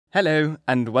Hello,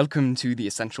 and welcome to The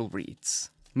Essential Reads.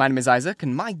 My name is Isaac,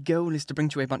 and my goal is to bring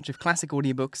to you a bunch of classic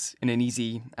audiobooks in an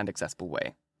easy and accessible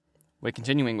way. We're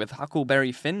continuing with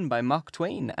Huckleberry Finn by Mark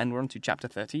Twain, and we're on to chapter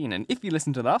 13, and if you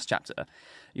listen to the last chapter,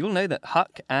 you'll know that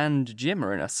Huck and Jim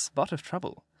are in a spot of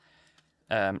trouble.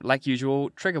 Like usual,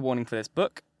 trigger warning for this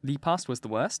book, the past was the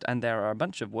worst, and there are a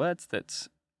bunch of words that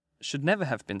should never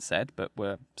have been said, but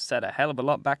were said a hell of a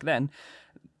lot back then.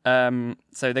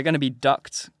 So they're going to be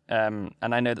ducked, and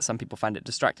I know that some people find it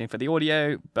distracting for the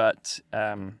audio, but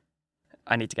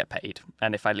I need to get paid,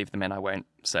 and if I leave them in, I won't,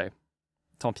 so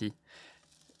tant pis.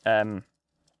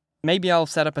 Maybe I'll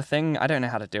set up a thing, I don't know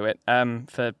how to do it,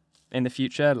 for in the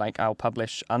future, like I'll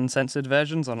publish uncensored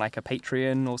versions on like a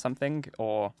Patreon or something,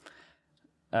 or,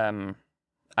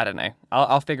 I don't know,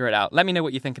 I'll figure it out. Let me know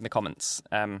what you think in the comments.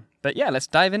 But yeah, let's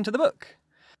dive into the book.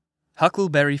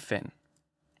 Huckleberry Finn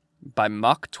by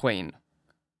Mark Twain.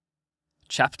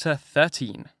 Chapter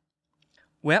 13.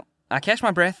 Well, I catch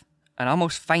my breath and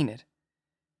almost fainted.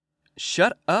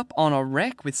 Shut up on a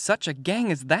wreck with such a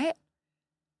gang as that?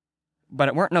 But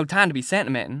it weren't no time to be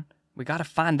sentimenting. We gotta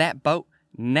find that boat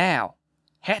now.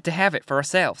 Had to have it for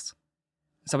ourselves.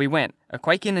 So we went,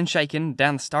 a-quaking and shaking,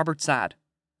 down the starboard side.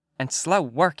 And slow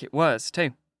work it was,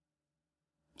 too.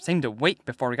 Seemed a week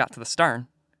before we got to the stern.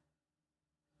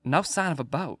 No sign of a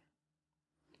boat.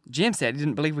 Jim said he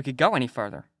didn't believe we could go any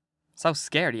further. So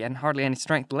scared he hadn't hardly any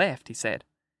strength left, he said.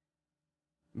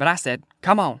 But I said,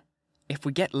 come on. If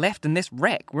we get left in this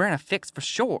wreck, we're in a fix for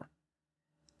sure.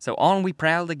 So on we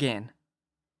prowled again.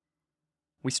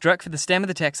 We struck for the stem of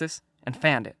the Texas and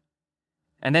found it.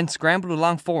 And then scrambled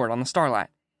along forward on the starlight,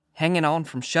 hanging on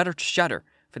from shutter to shutter,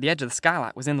 for the edge of the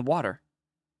skylight was in the water.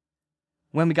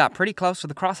 When we got pretty close to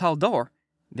the cross-hull door,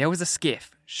 there was a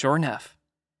skiff, sure enough.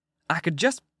 I could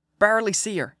just barely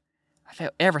see her. I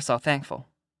felt ever so thankful.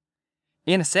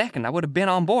 In a second, I would have been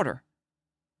on board her.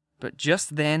 But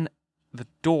just then, the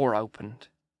door opened.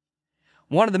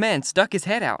 One of the men stuck his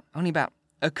head out, only about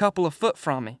a couple of foot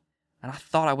from me, and I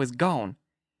thought I was gone.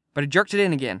 But he jerked it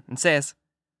in again and says,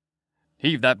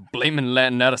 "Heave that blamin'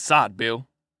 lantern out of sight, Bill."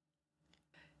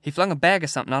 He flung a bag of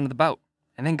something onto the boat,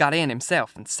 and then got in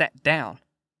himself and sat down.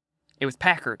 It was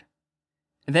Packard.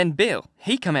 And then Bill,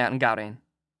 he come out and got in.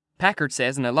 Packard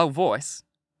says in a low voice,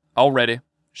 "All ready.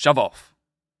 Shove off."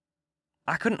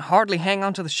 I couldn't hardly hang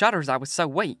on to the shutters, I was so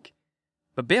weak.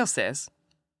 But Bill says,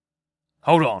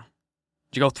 "Hold on.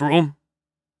 Did you go through 'em?"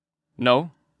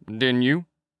 "No. Didn't you?"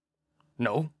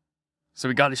 "No. So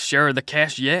we got his share of the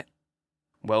cash yet?"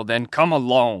 "Well then, come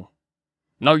along.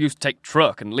 No use to take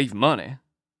truck and leave money."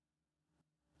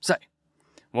 "Say,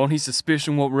 won't he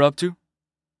suspicion what we're up to?"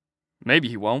 "Maybe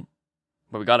he won't,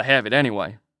 but we gotta have it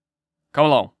anyway. Come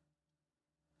along."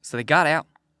 So they got out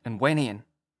and went in.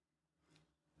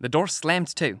 The door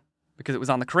slammed to, because it was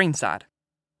on the careen side,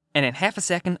 and in half a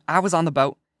second I was on the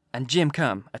boat, and Jim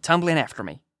come a-tumbling after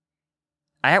me.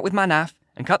 I out with my knife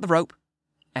and cut the rope,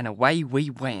 and away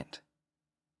we went.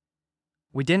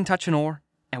 We didn't touch an oar,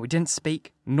 and we didn't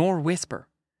speak, nor whisper,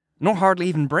 nor hardly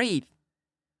even breathe.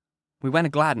 We went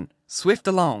a-gliding, swift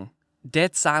along,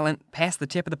 dead silent, past the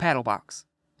tip of the paddle box,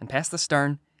 and past the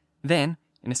stern. Then,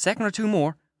 in a second or two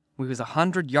more, we was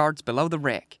 100 yards below the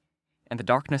wreck, and the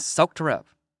darkness soaked her up.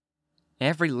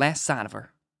 Every last sign of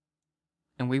her.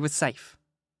 And we was safe.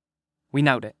 We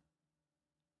knowed it.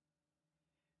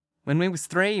 When we was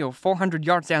 300 or 400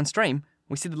 yards downstream,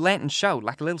 we see the lantern showed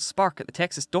like a little spark at the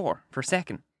Texas door for a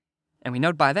second, and we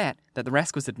knowed by that the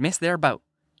rascals had missed their boat,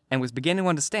 and was beginning to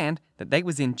understand that they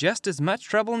was in just as much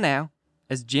trouble now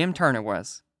as Jim Turner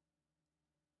was.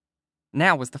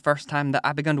 Now was the first time that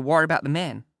I begun to worry about the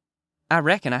men. I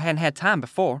reckon I hadn't had time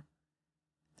before.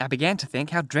 I began to think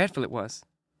how dreadful it was,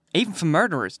 even for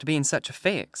murderers to be in such a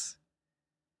fix.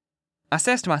 I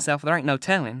says to myself there ain't no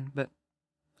telling, but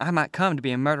I might come to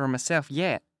be a murderer myself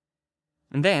yet.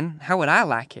 And then, how would I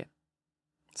like it?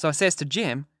 So I says to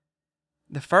Jim,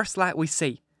 the first light we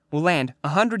see, we'll land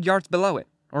 100 yards below it,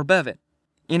 or above it,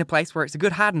 in a place where it's a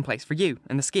good hiding place for you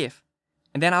and the skiff.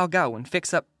 And then I'll go and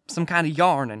fix up some kind of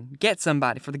yarn and get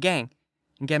somebody for the gang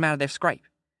and get them out of their scrape,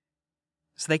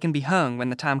 so they can be hung when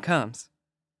the time comes.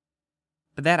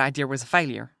 But that idea was a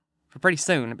failure, for pretty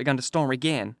soon it begun to storm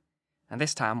again, and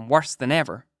this time worse than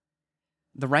ever.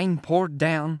 The rain poured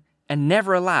down, and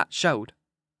never a light showed.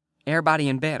 Everybody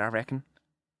in bed, I reckon.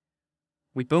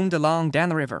 We boomed along down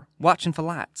the river, watching for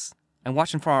lights, and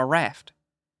watching for our raft.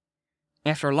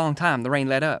 After a long time, the rain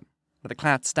let up, but the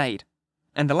clouds stayed,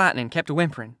 and the lightning kept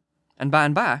a-whimpering, and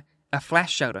by, a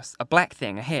flash showed us a black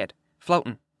thing ahead,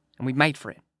 floating, and we made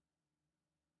for it.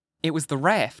 It was the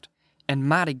raft, and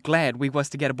mighty glad we was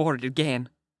to get aboard it again.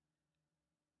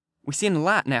 We seen a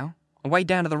light now, away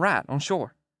down to the right, on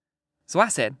shore. So I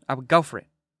said I would go for it.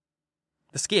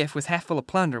 The skiff was half full of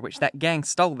plunder which that gang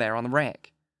stole there on the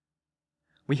wreck.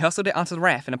 We hustled it onto the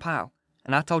raft in a pile,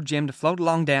 and I told Jim to float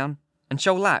along down and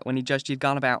show light when he judged he'd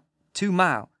gone about 2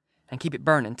 miles and keep it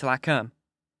burning till I come.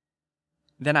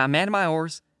 Then I manned my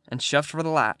oars and shoved for the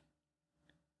light.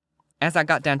 As I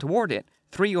got down toward it,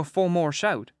 3 or 4 more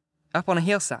showed, up on a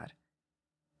hillside.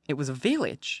 It was a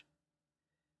village.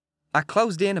 I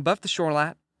closed in above the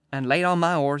shorelight and laid on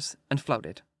my oars and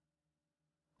floated.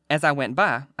 As I went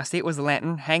by, I see it was a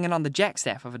lantern hanging on the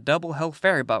jackstaff of a double-hull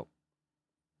ferry boat.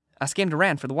 I skimmed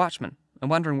around for the watchman, and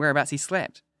wondering whereabouts he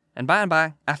slept, and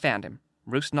by I found him,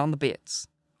 roosting on the bitts,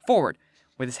 forward,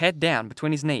 with his head down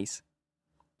between his knees.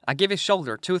 I give his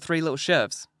shoulder 2 or 3 little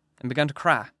shoves, and begun to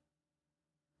cry.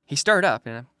 He stirred up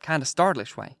in a kind of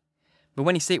startlish way, but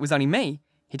when he see it was only me,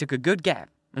 he took a good gap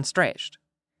and stretched.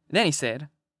 Then he said,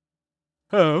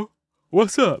 "Oh,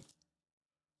 what's up?"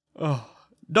 "Oh,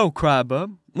 don't cry,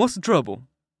 bub. What's the trouble?"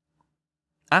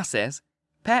 I says,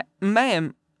 "Pap,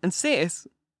 ma'am, and sis."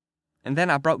 And then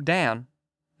I broke down.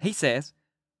 He says,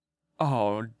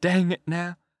 "Oh, dang it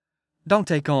now. Don't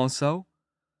take on so.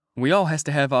 We all has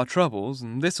to have our troubles,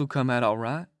 and this'll come out all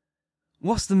right.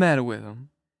 What's the matter with 'em?"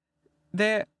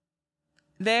 There.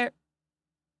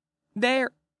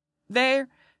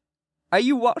 Are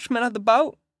you watchman of the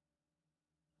boat?"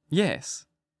 "Yes,"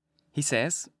 he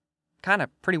says, kind of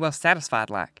pretty well satisfied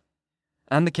like.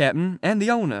 "I'm the captain and the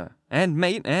owner, and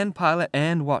mate and pilot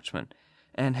and watchman,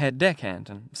 and head deckhand,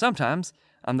 and sometimes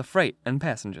I'm the freight and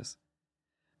passengers.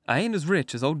 I ain't as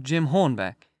rich as old Jim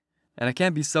Hornback, and I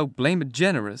can't be so blamed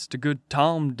generous to good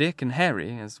Tom, Dick, and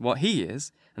Harry as what he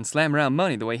is, and slam around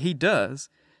money the way he does.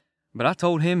 But I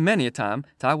told him many a time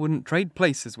that I wouldn't trade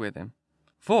places with him.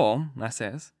 For, I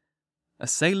says, a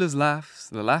sailor's life's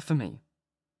the life for me.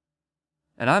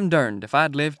 And I'm derned if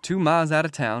I'd live 2 miles out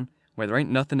of town where there ain't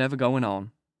nothing ever going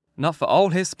on. Not for all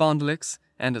his spondulicks,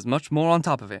 and as much more on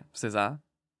top of it," says I.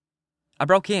 I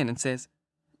broke in and says,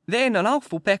 "They're in an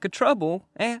awful peck of trouble,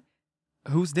 and—"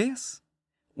 "Who's this?"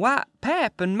 "Why,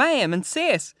 Pap and Ma'am and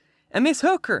Sis and Miss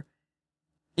Hooker.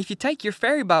 If you take your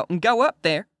ferry boat and go up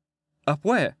there—" "Up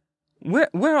where?"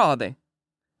 Where are they?"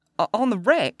 "On the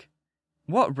wreck."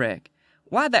 "What wreck?"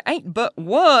 "Why, there ain't but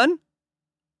one."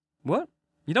 "What?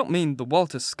 You don't mean the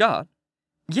Walter Scott?"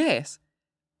 "Yes."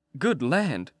 "Good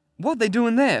land. What they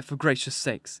doing there, for gracious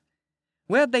sakes?"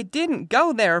 "Well, they didn't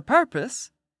go there a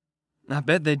purpose." "I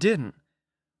bet they didn't.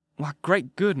 Why,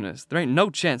 great goodness, there ain't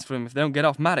no chance for 'em if they don't get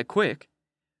off mighty quick.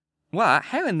 Why,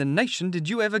 how in the nation did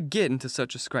you ever get into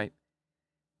such a scrape?"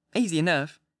 "Easy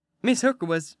enough. Miss Hooker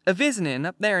was a-visiting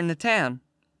up there in the town."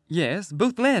 "Yes,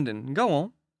 Booth Landing. Go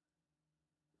on."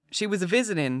 "She was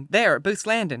a-visiting there at Booth's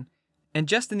Landing, and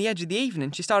just in the edge of the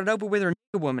evening she started over with her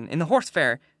nigger woman in the horse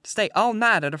fair to stay all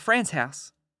night at a friend's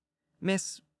house.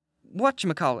 Miss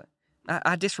whatchamacallit,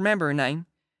 I disremember her name,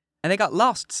 and they got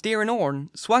lost steering oar and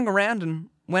swung around and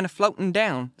went a-floating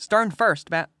down, stern first,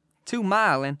 about 2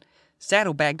 mile, and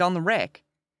saddle-bagged on the wreck.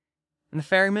 And the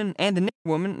ferryman and the nigger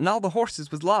woman and all the horses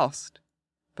was lost.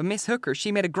 But Miss Hooker,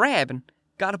 she made a grab and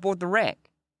got aboard the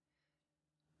wreck.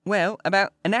 Well,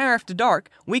 about an hour after dark,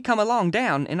 we come along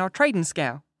down in our trading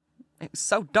scow. It was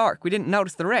so dark we didn't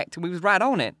notice the wreck till we was right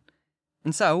on it,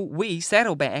 and so we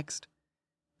saddlebagged.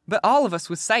 But all of us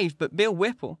was saved but Bill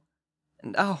Whipple,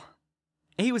 and oh,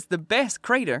 he was the best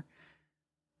creatur.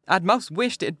 I'd most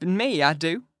wished it had been me, I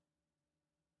do."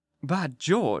 "By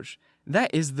George,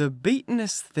 that is the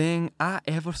beatin'est thing I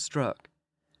ever struck.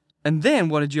 And then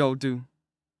what did you all do?"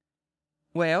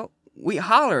 "Well, we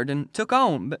hollered and took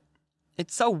on, but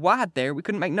it's so wide there we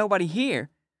couldn't make nobody hear.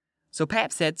 So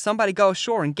Pap said somebody go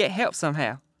ashore and get help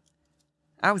somehow.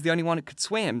 I was the only one that could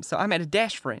swim, so I made a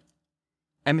dash for it.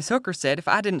 And Miss Hooker said if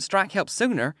I didn't strike help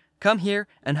sooner, come here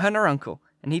and hunt her uncle,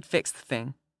 and he'd fix the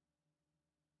thing.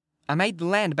 I made the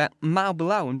land about a mile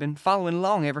below and been following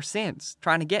along ever since,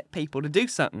 trying to get people to do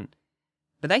something.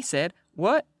 But they said,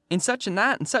 'What, in such a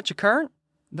night and such a current?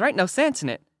 There ain't no sense in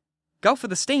it. Go for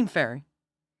the steam ferry.'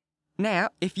 Now,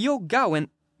 if you'll go and—"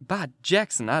 "By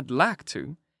Jackson, I'd like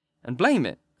to. And blame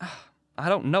it. I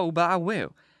don't know, but I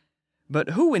will.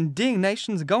 But who in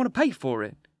dingnation's going to pay for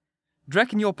it?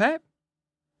 D'reckon your pap?"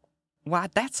 "Why,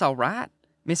 that's all right.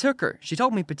 Miss Hooker, she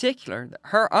told me particular that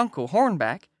her uncle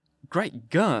Hornback—" "Great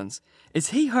guns! Is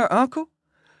he her uncle?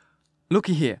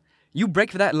 Looky here, you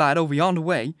break for that light over yonder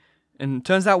way, and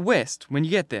turns out west when you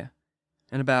get there.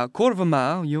 In about a quarter of a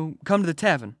mile, you'll come to the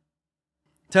tavern.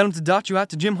 Tell him to dot you out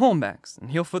to Jim Hornback's,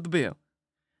 and he'll foot the bill.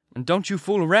 And don't you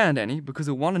fool around any, because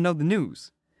he'll want to know the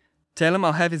news. Tell him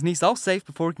I'll have his niece all safe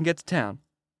before he can get to town.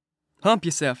 Hump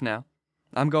yourself now.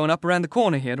 I'm going up around the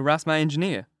corner here to rouse my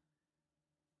engineer."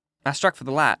 I struck for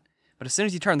the light, but as soon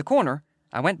as he turned the corner,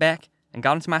 I went back and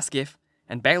got into my skiff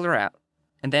and bailed her out,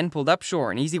 and then pulled up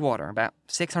shore in easy water about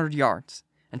 600 yards,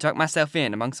 and tucked myself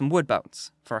in among some wood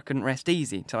boats, for I couldn't rest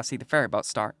easy till I see the ferry boat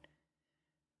start.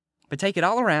 But take it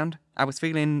all around, I was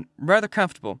feeling rather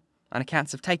comfortable on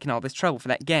accounts of taking all this trouble for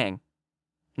that gang.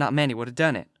 Not many would have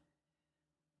done it.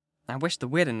 I wish the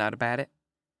widow knowed about it.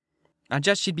 I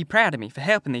judged she'd be proud of me for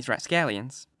helping these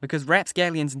rapscallions, because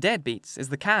rapscallions and deadbeats is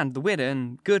the kind the widow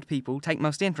and good people take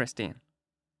most interest in.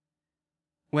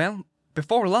 Well,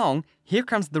 before long, here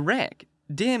comes the wreck,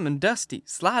 dim and dusty,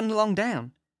 sliding along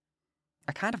down.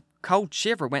 A kind of cold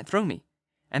shiver went through me,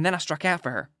 and then I struck out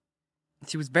for her.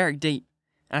 She was very deep,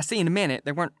 and I see in a minute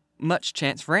there weren't much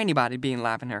chance for anybody being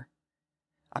alive in her.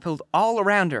 I pulled all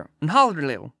around her and hollered a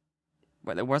little,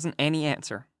 but there wasn't any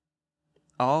answer.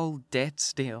 All dead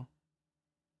still.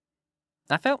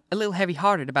 I felt a little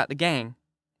heavy-hearted about the gang,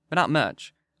 but not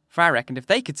much, for I reckoned if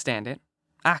they could stand it,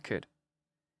 I could.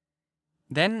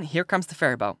 Then here comes the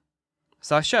ferry boat,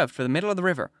 so I shoved for the middle of the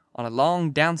river on a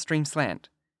long downstream slant,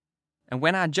 and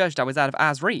when I judged I was out of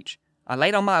eye's reach, I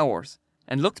laid on my oars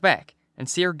and looked back and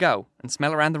see her go and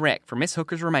smell around the wreck for Miss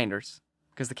Hooker's remainders,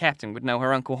 because the captain would know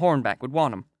her Uncle Hornback would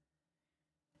want 'em.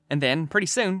 And then, pretty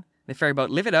soon, the ferry boat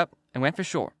lifted up and went for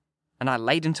shore, and I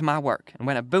laid into my work and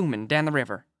went a-booming down the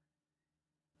river.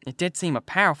 It did seem a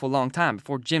powerful long time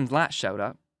before Jim's light showed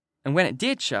up, and when it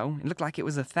did show, it looked like it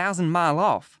was 1,000 miles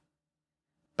off.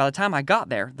 By the time I got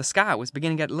there, the sky was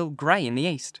beginning to get a little grey in the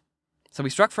east, so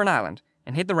we struck for an island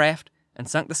and hid the raft and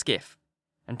sunk the skiff,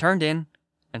 and turned in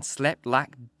and slept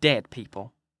like dead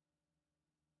people.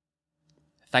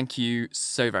 Thank you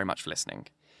so very much for listening.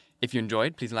 If you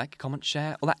enjoyed, please like, comment,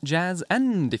 share, all that jazz.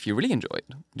 And if you really enjoyed,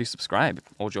 do subscribe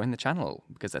or join the channel,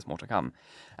 because there's more to come.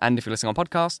 And if you're listening on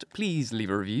podcast, please leave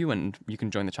a review and you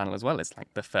can join the channel as well. It's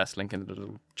like the first link in the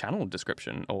little channel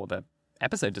description or the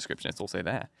episode description. It's also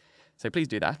there. So please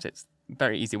do that. It's a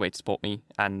very easy way to support me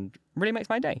and really makes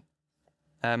my day.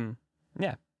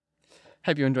 Yeah.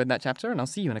 Hope you enjoyed that chapter, and I'll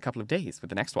see you in a couple of days with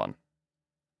the next one.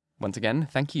 Once again,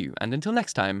 thank you, and until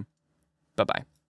next time, bye-bye.